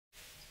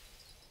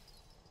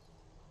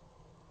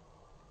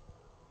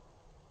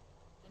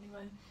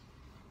way.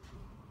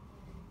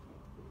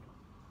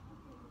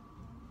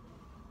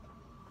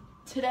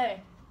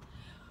 Today,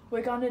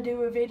 we're gonna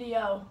do a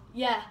video,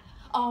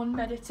 on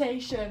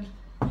meditation.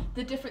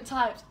 The different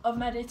types of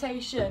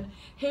meditation.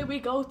 Here we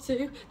go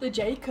to the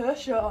J. Kerr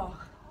Show.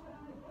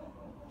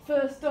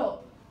 First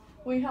up,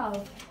 we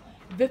have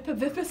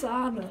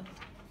Vipassana.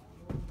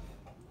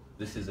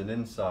 This is an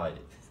insight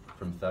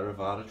from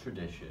Theravada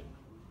tradition,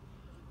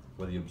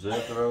 where they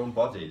observe their own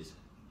bodies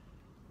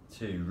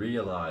to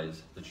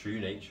realise the true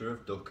nature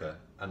of dukkha,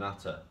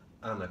 anatta,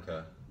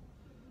 anicca.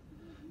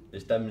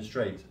 This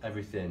demonstrates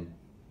everything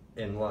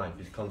in life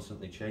is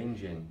constantly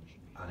changing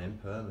and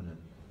impermanent.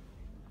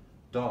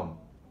 Dom,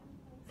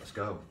 let's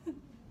go.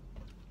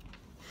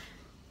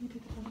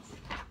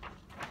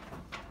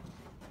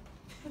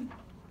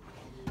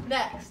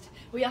 Next,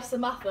 we have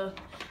Samatha.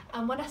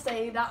 And when I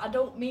say that, I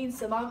don't mean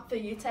Samantha,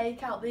 you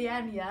take out the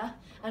N,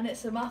 and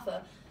it's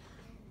Samatha.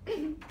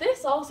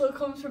 This also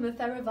comes from the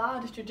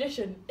Theravada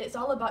tradition. It's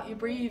all about your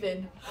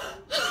breathing.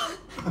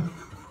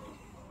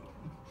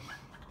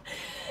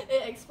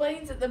 It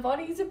explains that the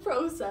body is a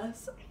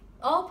process.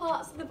 All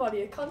parts of the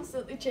body are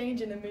constantly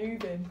changing and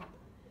moving.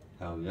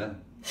 Hell yeah.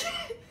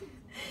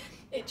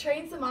 It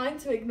trains the mind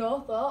to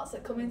ignore thoughts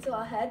that come into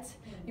our heads.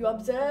 You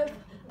observe,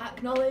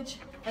 acknowledge,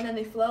 and then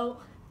they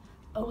float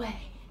away.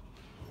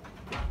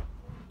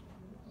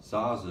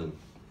 Zazen,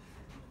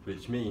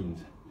 which means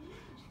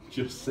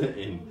just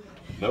sitting,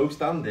 no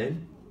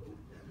standing.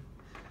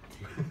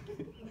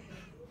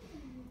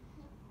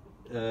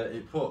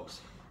 It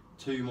puts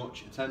too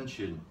much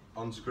attention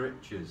on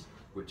scriptures,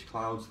 which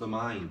clouds the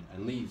mind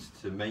and leads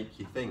to make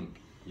you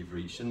think you've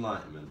reached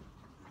enlightenment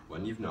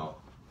when you've not.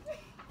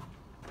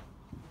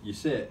 You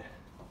sit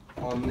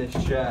on this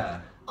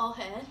chair, Or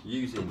here.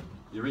 using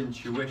your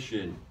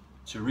intuition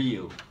to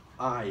realize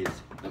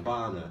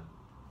Nibbana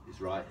is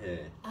right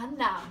here. And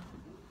now.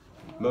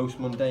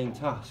 Most mundane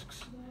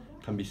tasks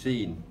can be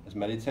seen as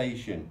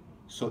meditation,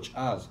 such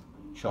as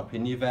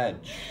chopping your veg.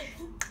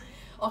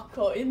 Or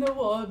cutting the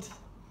wood.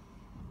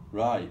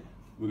 Right,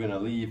 we're going to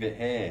leave it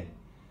here.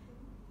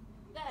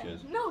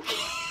 Cheers. No,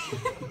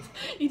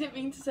 you didn't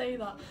mean to say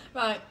that.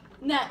 Right,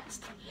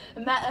 next,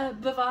 Metta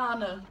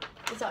Bhavana.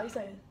 Is that what you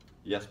saying?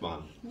 Yes,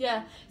 man.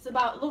 Yeah, it's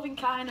about loving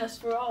kindness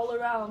for all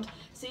around,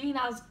 seen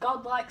as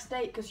godlike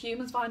state because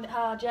humans find it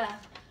hard,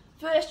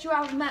 First you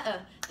have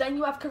Metta, then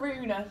you have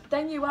Karuna,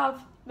 then you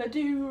have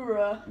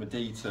Medita,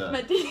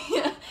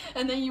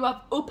 and then you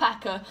have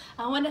Upaka.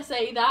 And when I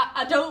say that,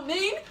 I don't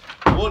mean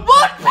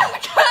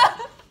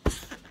Woodpecker.